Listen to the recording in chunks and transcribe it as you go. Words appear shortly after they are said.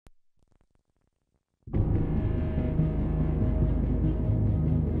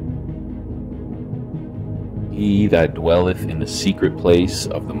He that dwelleth in the secret place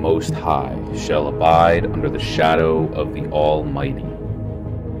of the Most High shall abide under the shadow of the Almighty.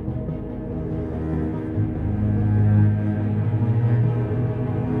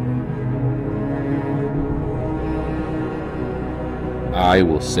 I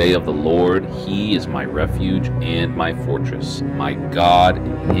will say of the Lord, He is my refuge and my fortress. My God,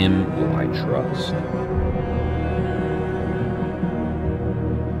 in Him will I trust.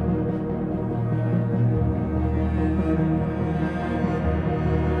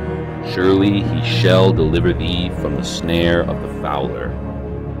 Surely He shall deliver thee from the snare of the fowler,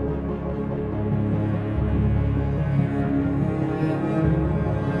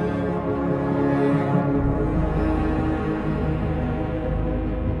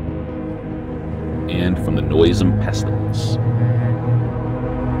 and from the noisome pestilence.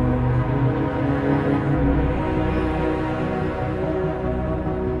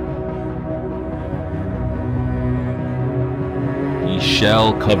 He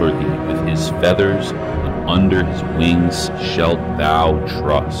shall cover thee with His feathers, and under His wings shalt thou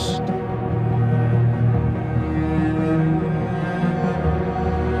trust.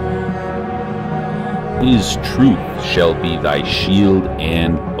 His truth shall be thy shield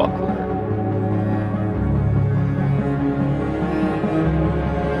and buckler.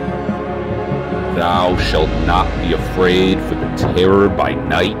 Thou shalt not be afraid for the terror by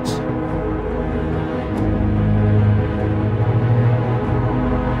night,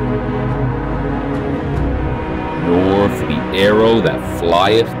 nor for the arrow that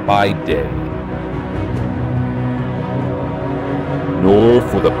flieth by day, nor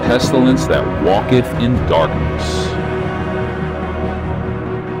for the pestilence that walketh in darkness,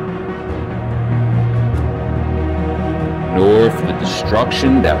 nor for the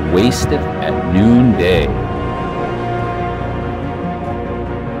destruction that wasteth at noonday.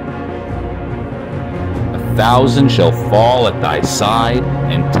 1,000 shall fall at thy side,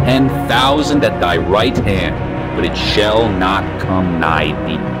 and 10,000 at thy right hand, but it shall not come nigh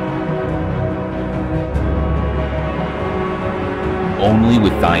thee. Only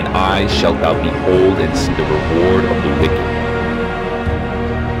with thine eyes shalt thou behold and see the reward of the wicked.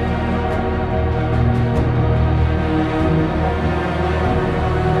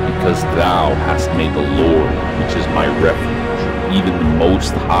 Because thou hast made the Lord, which is my refuge, even the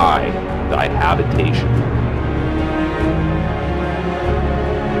Most High, thy habitation.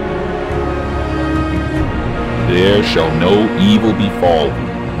 There shall no evil befall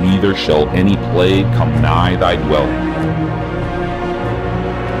thee, neither shall any plague come nigh thy dwelling.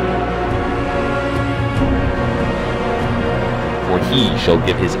 For He shall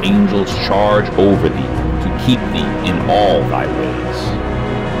give His angels charge over thee, to keep thee in all thy ways.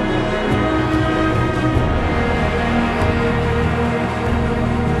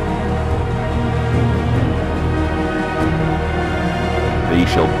 They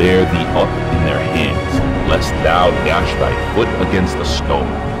shall bear thee up in their hands, lest thou dash thy foot against a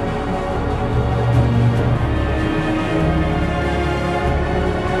stone.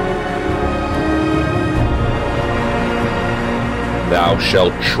 Thou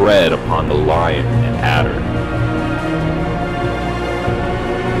shalt tread upon the lion and adder.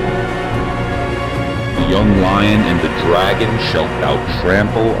 The young lion and the dragon shalt thou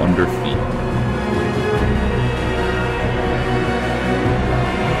trample under feet.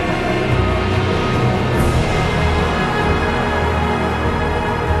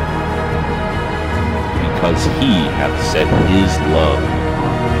 Because He hath set His love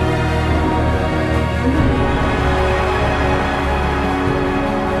upon me.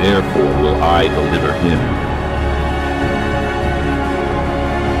 Therefore will I deliver him.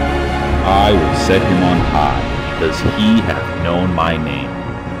 I will set him on high, because he hath known my name.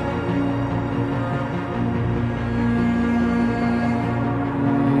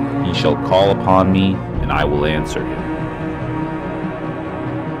 He shall call upon me, and I will answer him.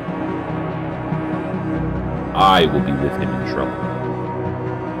 I will be with him in trouble.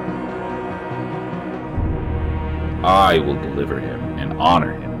 I will deliver him and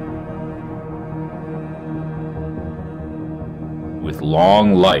honor him. With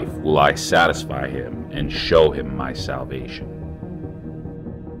long life will I satisfy him and show him my salvation.